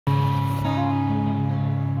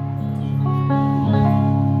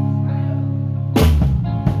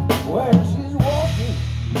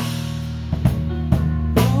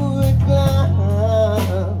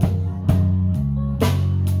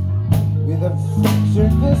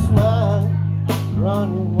circus man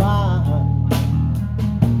running wild.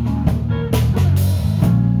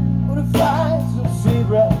 Butterflies and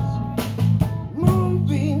zebras,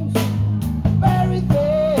 moonbeams, fairy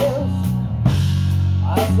tales. I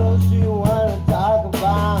thought she wanted to talk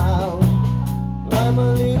about. I'm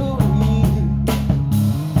a little weak.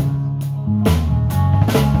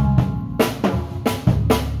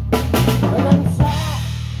 When I'm sad,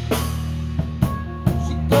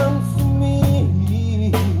 she comes to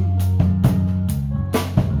me.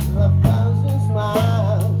 A thousand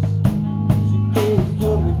smiles, she gives to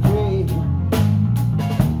me free.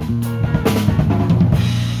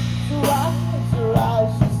 So I,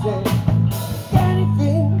 she said,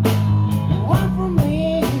 anything you want from me.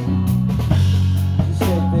 She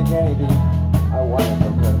said, take anything I want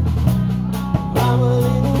from her. I'm a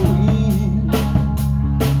little weak.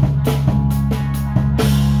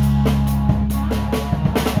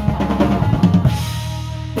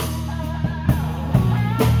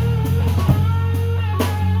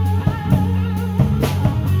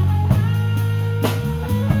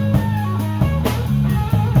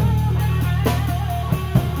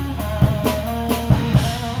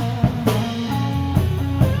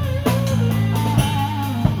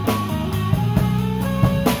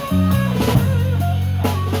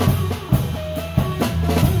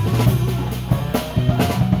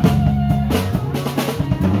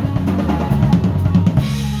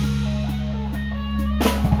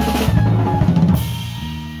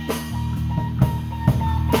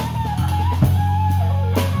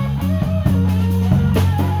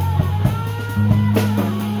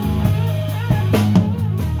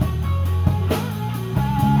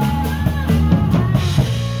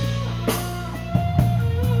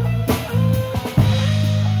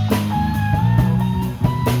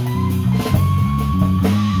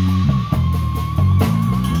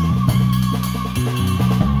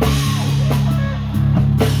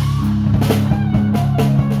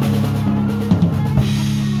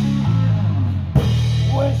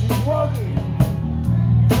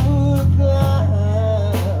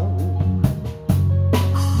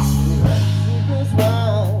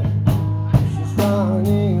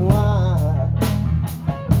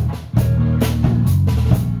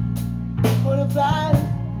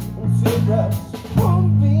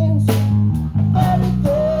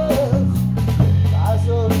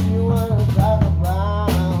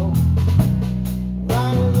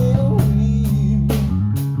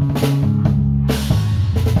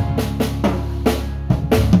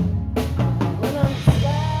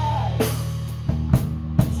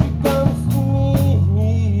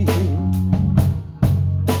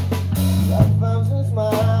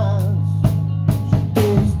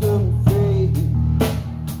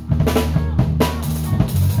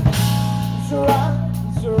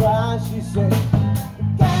 She said,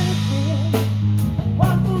 anything you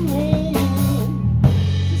want from me.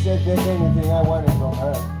 She said, there's anything I wanted from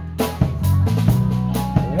her.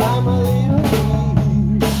 But I'm a little weak.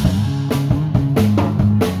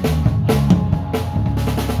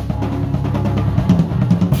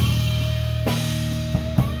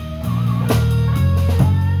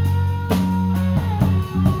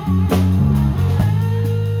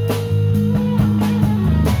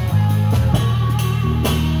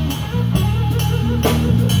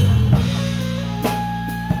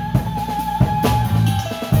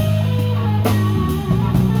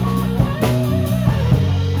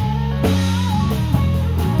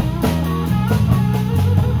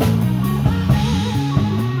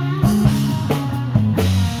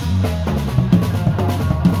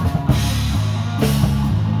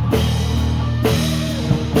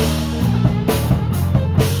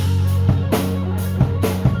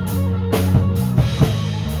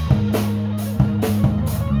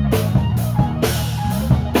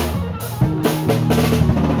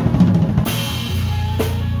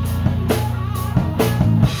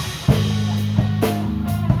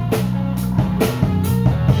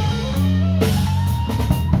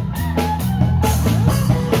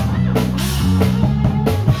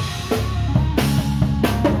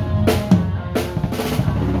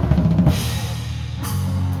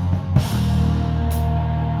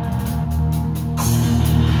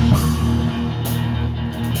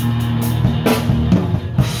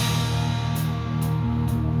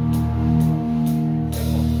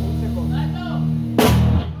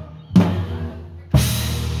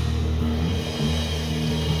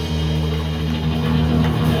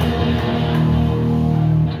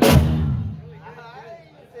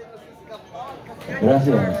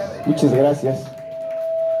 Gracias, muchas gracias.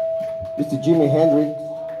 Mr. Jimi Hendrix.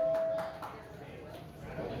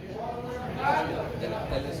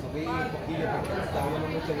 subí un poquillo porque estaba viendo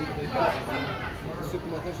mucho disco y cosas así.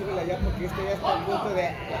 Mejor súbela ya porque este ya está al punto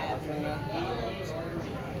de...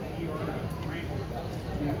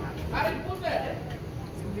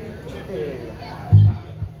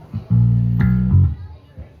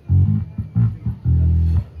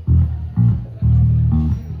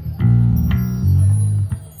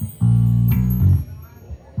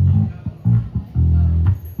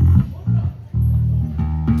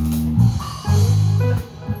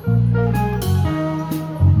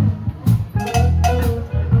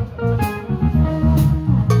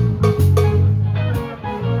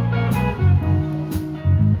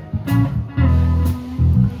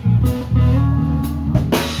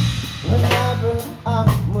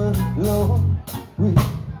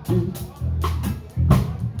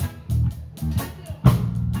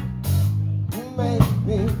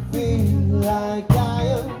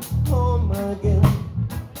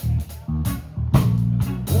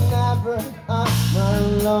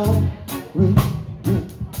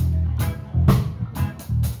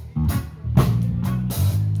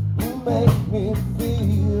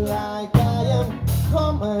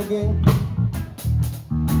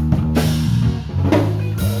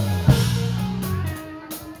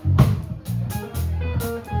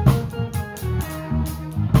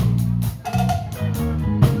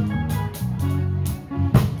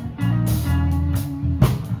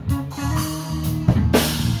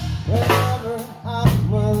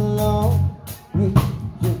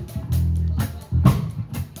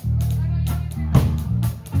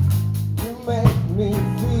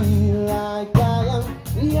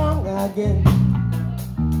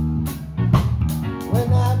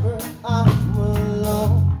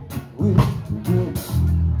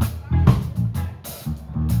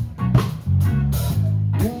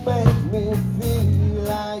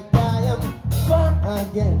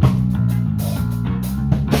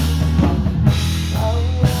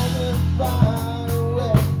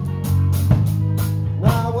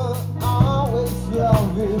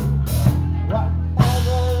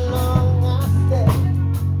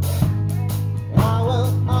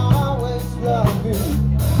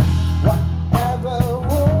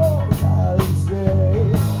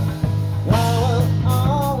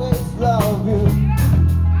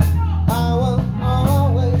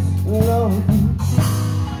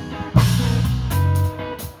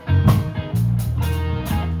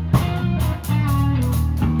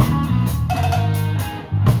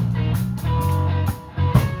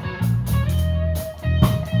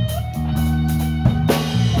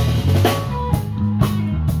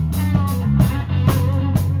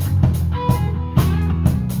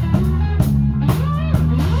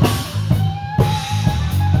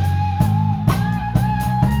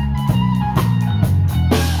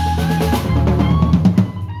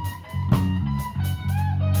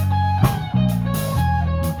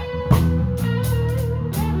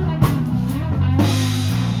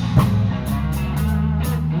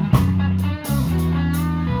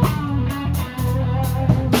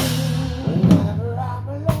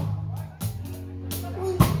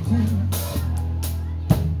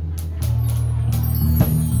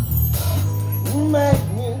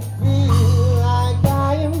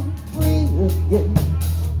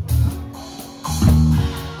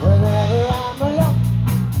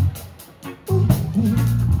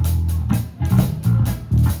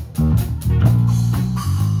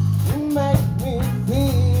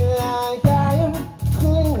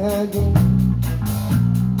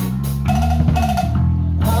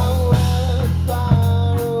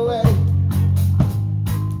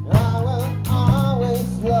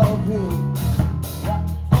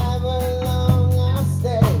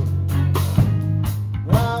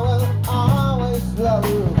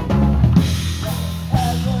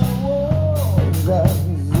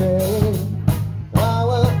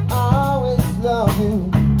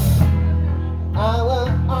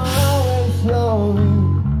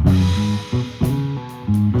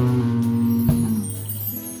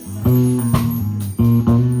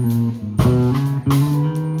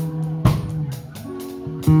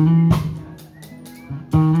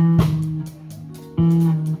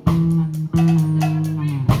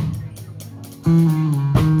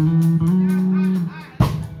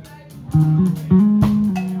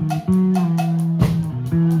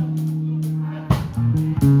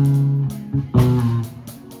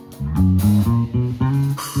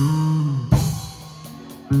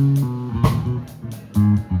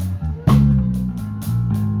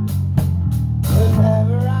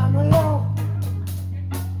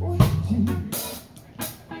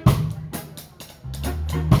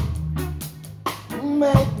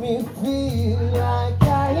 make me feel like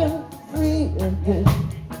I am free again.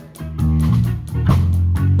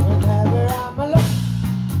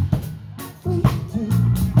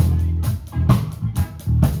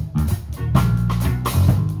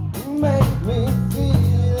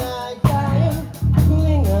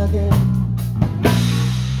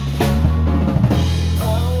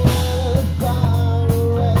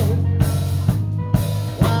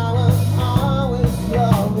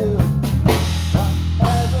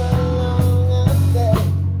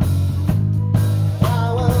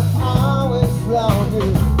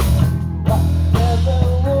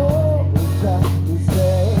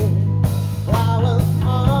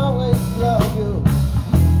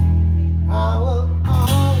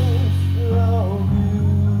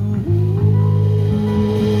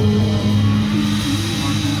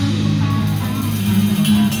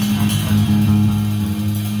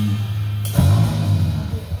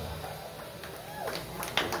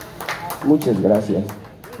 Muchas gracias.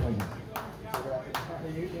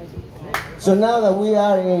 So now that we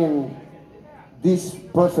are in this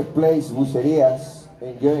perfect place, Bucerias,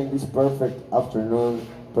 enjoying this perfect afternoon,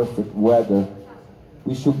 perfect weather,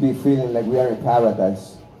 we should be feeling like we are in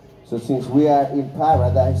paradise. So since we are in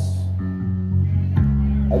paradise,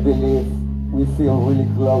 I believe we feel really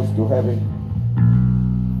close to heaven.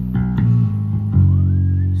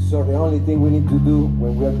 So the only thing we need to do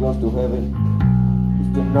when we are close to heaven is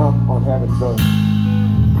to knock on heaven's door.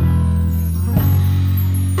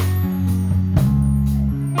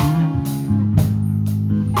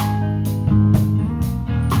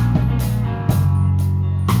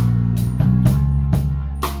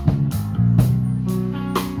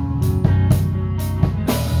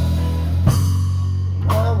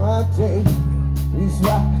 Take this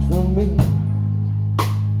right from me.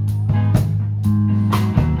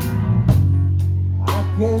 I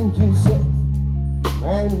can't just sit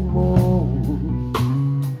anymore.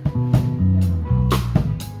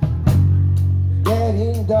 It's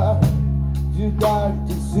getting dark, too dark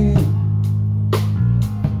to see.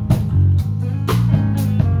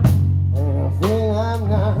 And I feel I'm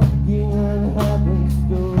knocking on heaven's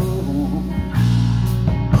door.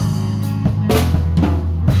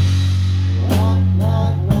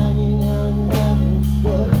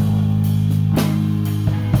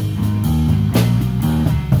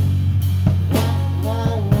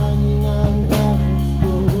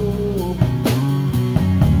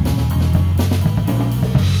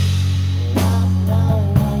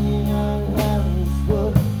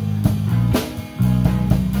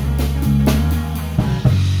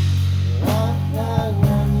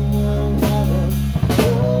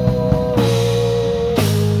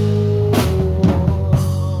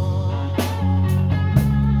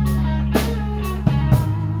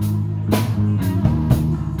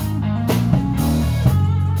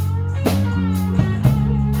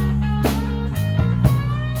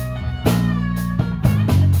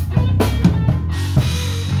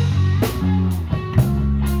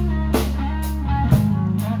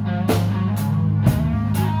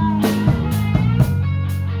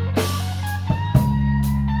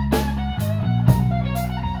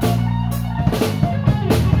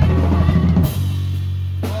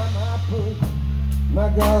 My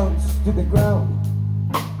guns to the ground.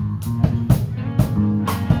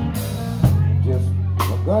 Just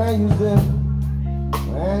not gonna use them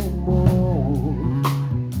anymore.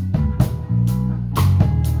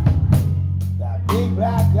 That big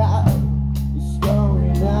black cloud is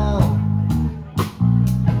going down,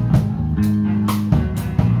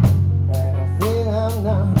 and I feel I'm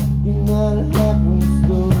knocking on heaven's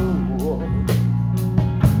door.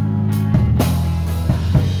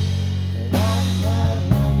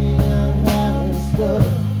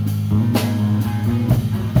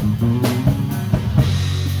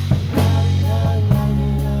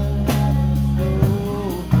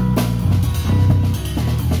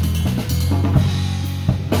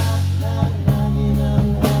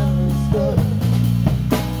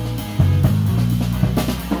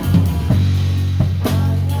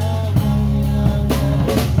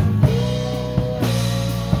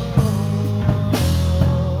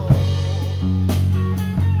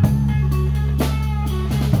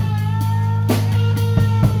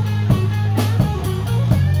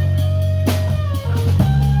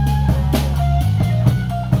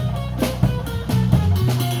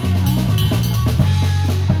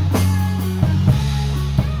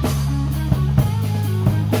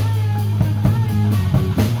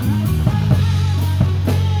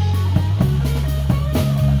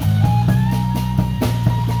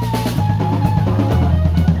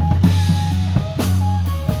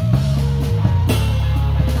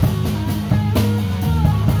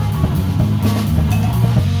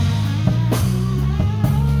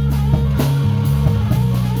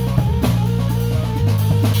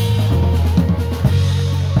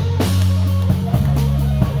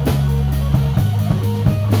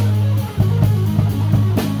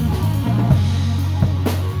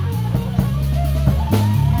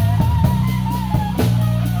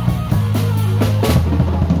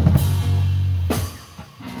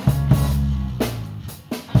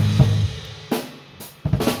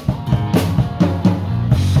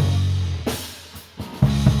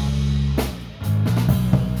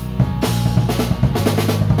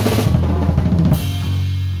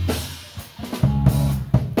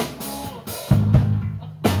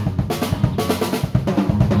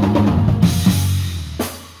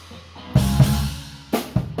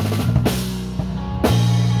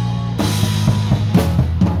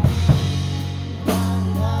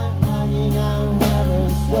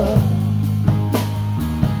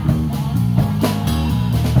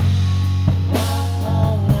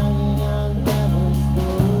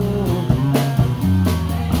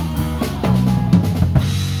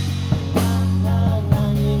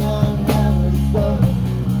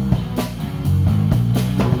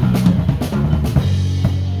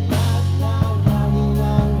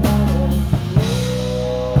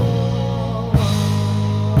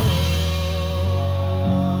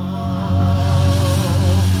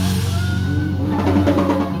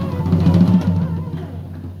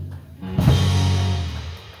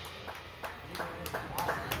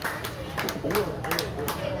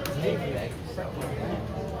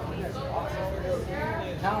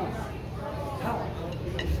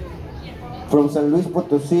 from San Luis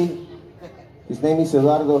Potosí. His name is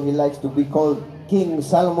Eduardo. He likes to be called King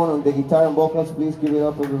Salomon on the guitar and vocals. Please give it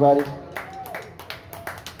up, everybody.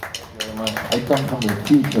 Thank you very much. I come from the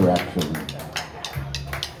future, actually.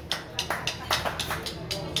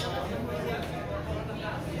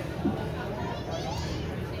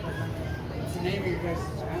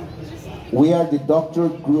 We are the Dr.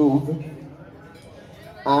 Groove,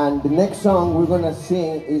 and the next song we're gonna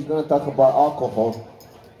sing is gonna talk about alcohol.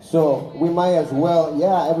 So we might as well,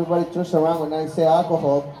 yeah, everybody turns around when I say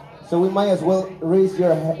alcohol. So we might as well raise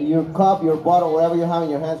your cup, your bottle, whatever you have in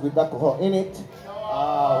your hands with alcohol in it.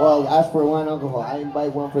 Well, ask for one alcohol. I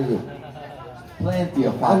invite one for you. Plenty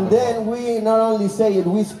of alcohol. And then we not only say it,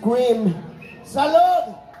 we scream,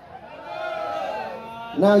 Salud!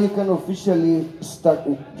 Now you can officially start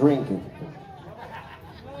drinking.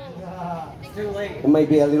 It's too late. It might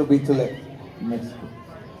be a little bit too late. Mexico.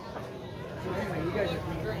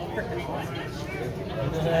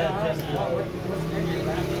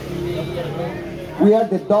 We are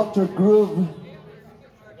the Dr. Groove.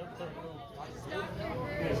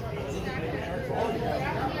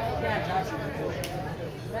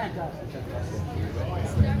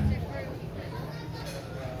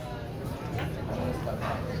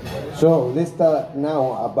 So let's talk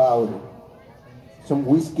now about some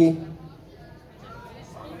whiskey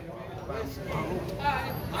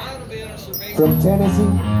from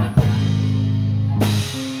Tennessee.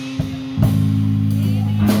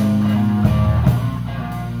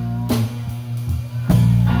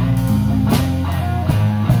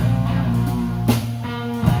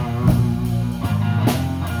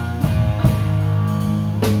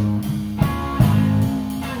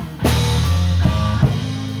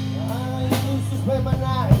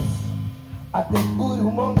 At the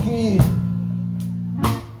Vodoo Monkey.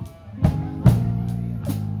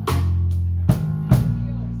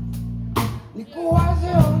 It was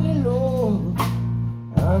the only love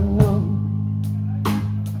I know.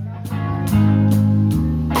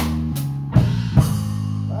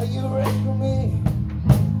 You rescued me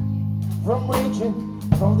from reaching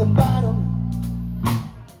from the bottom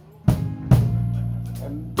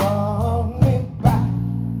and brought me back.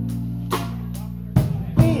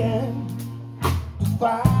 The end.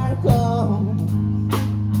 Fire come,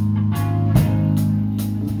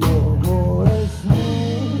 your voice me.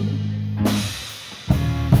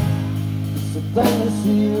 It's a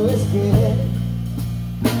fantasy whiskey.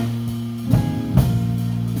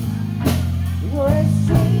 You're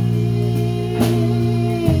sweet,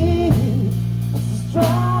 it's a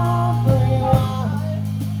strawberry wine.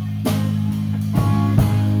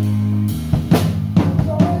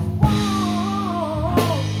 You're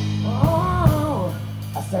warm,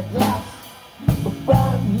 as a glass of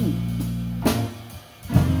brandy,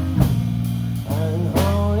 and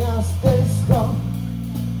how you stay strong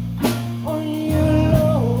on your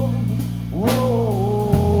love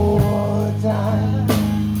all the time.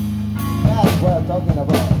 That's what I'm talking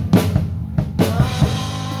about.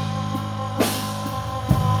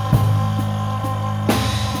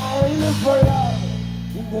 I look for love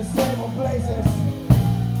in the same places.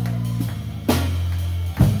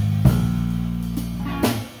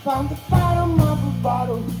 Found the bottom of a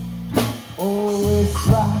bottle, always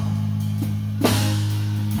dry.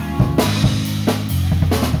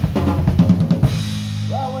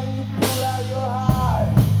 But when you pull out your heart,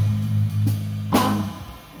 I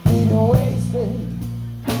didn't waste it.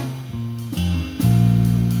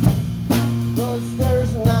 'Cause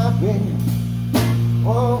there's nothing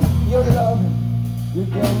on your love you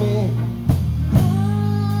gave me.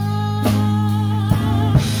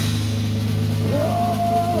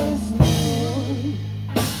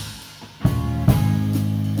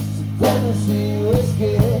 Tennessee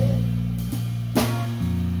whiskey.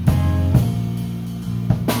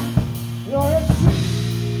 You're a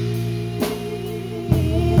sweet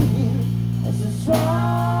as a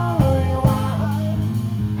strawberry wine.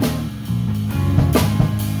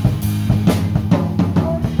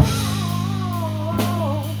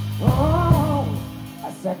 Oh,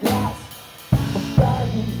 as a glass of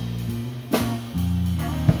brandy.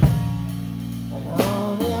 And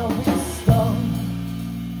honey, I'll be stoned.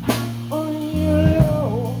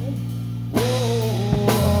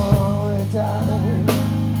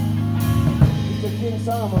 King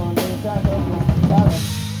Solomon on the attack of the guitar.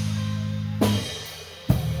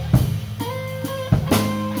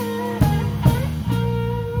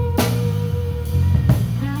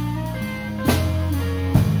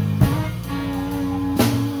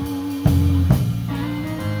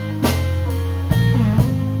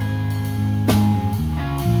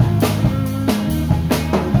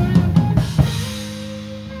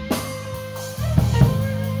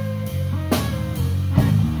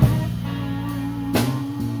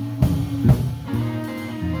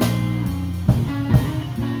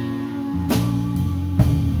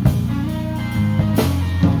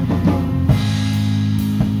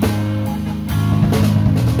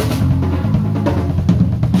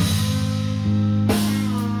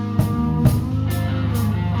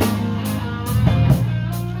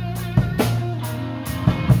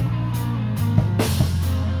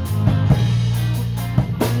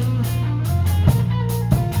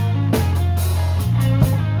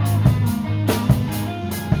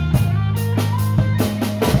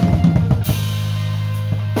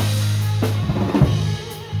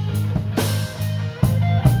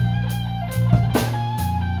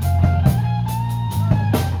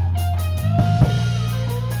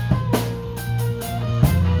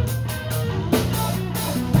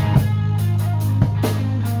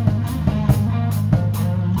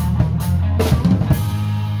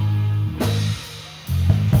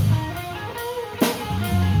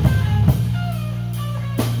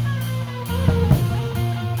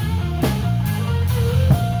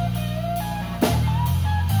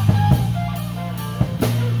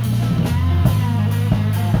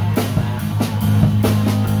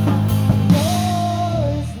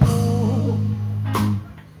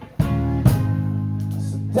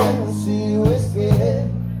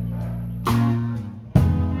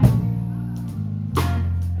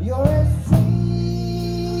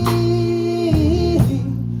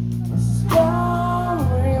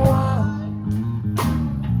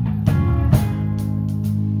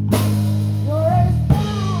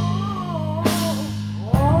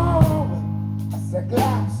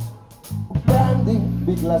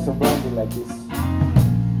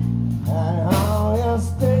 and how you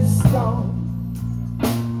stay strong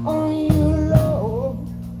on your love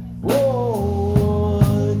all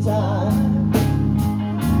the time.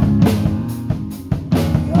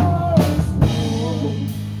 You're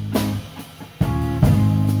smooth,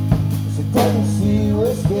 it's a Tennessee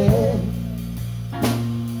whiskey.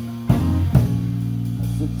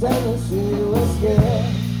 It's a Tennessee whiskey.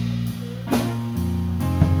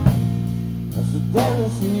 It's a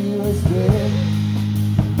Tennessee whiskey.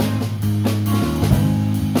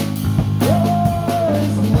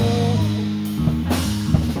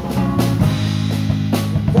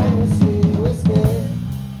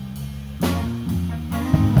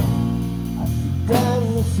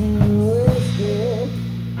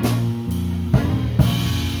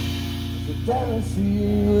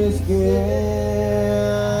 Tennessee whiskey.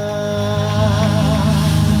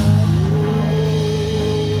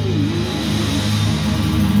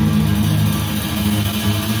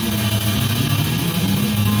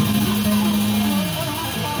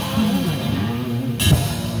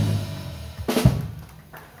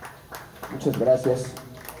 Muchas gracias.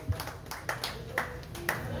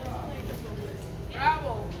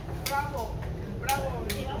 Bravo, bravo, bravo.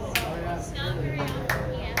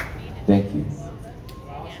 Thank you.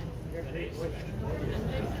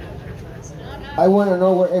 I want to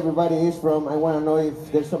know where everybody is from. I want to know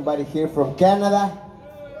if there's somebody here from Canada.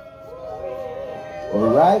 All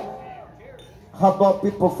right. How about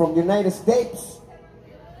people from the United States?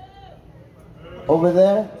 Over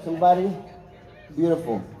there, somebody?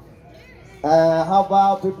 Beautiful. How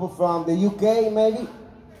about people from the UK, maybe?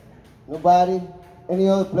 Nobody? Any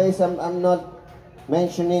other place I'm not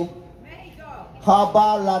mentioning? How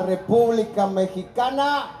about La República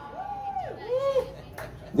Mexicana?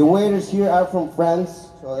 The waiters here are from France,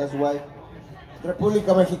 so that's why.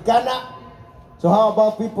 República Mexicana. So how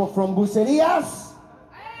about people from Bucerias?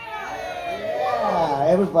 Yeah,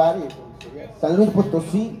 everybody. San Luis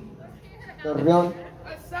Potosí, Torreón.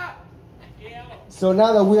 So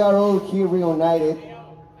now that we are all here reunited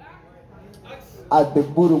at the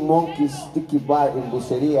Voodoo Monkey Sticky Bar in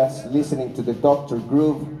Bucerias, listening to the Dr.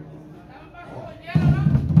 Groove.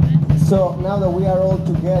 So now that we are all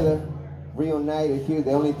together, reunited here,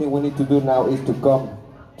 the only thing we need to do now is to come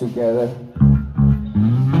together.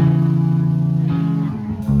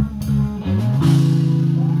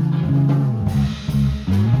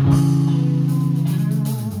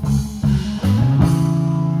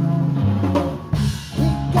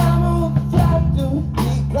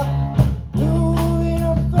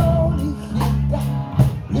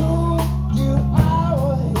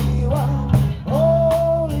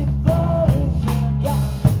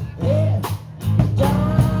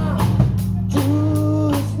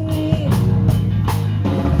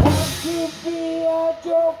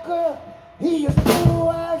 He just do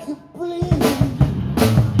what he please.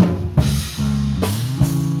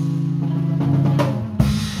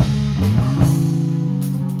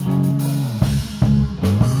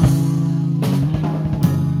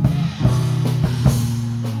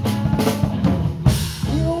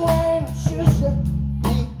 You ain't sister,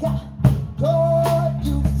 he got told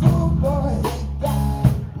you fool boy, he got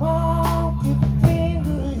monkey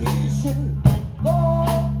finger, he should go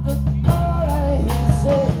the color, he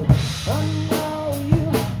said.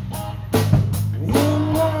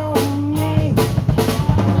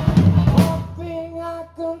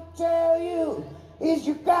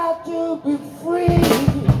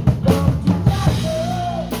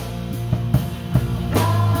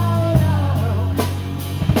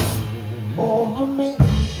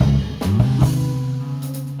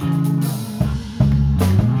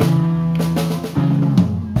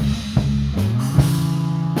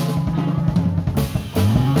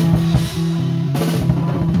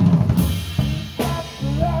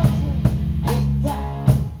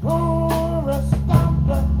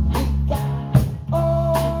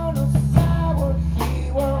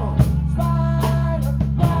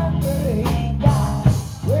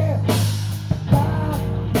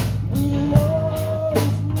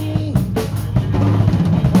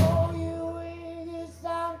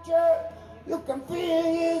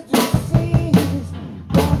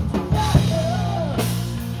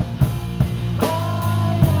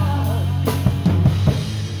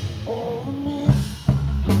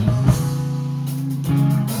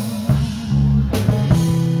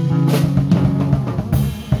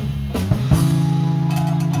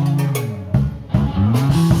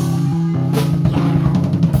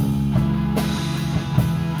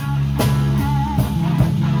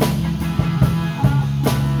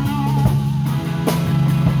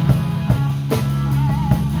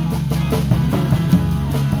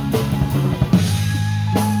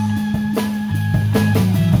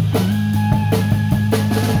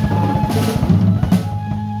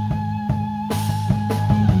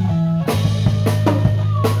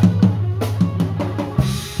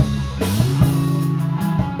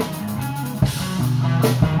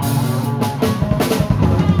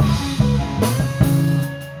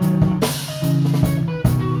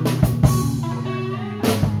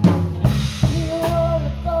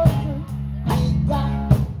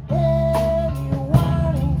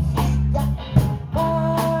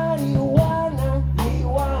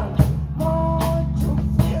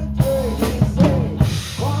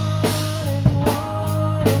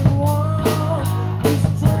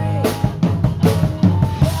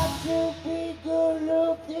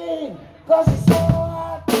 'cause it's so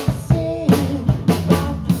hard to see.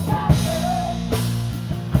 Now together,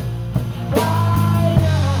 right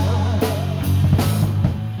now,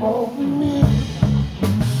 over me.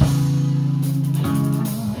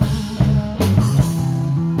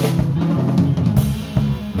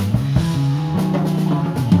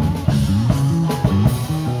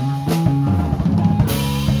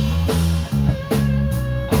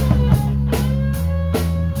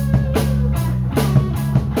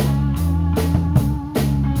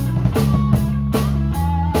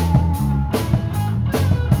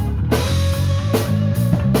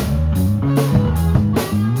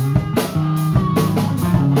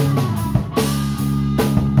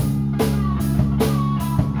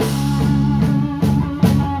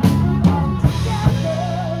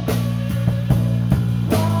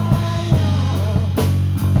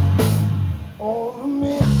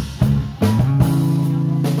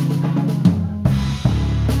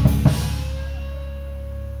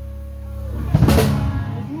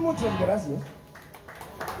 Muchas gracias.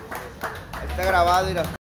 Está grabado, mira.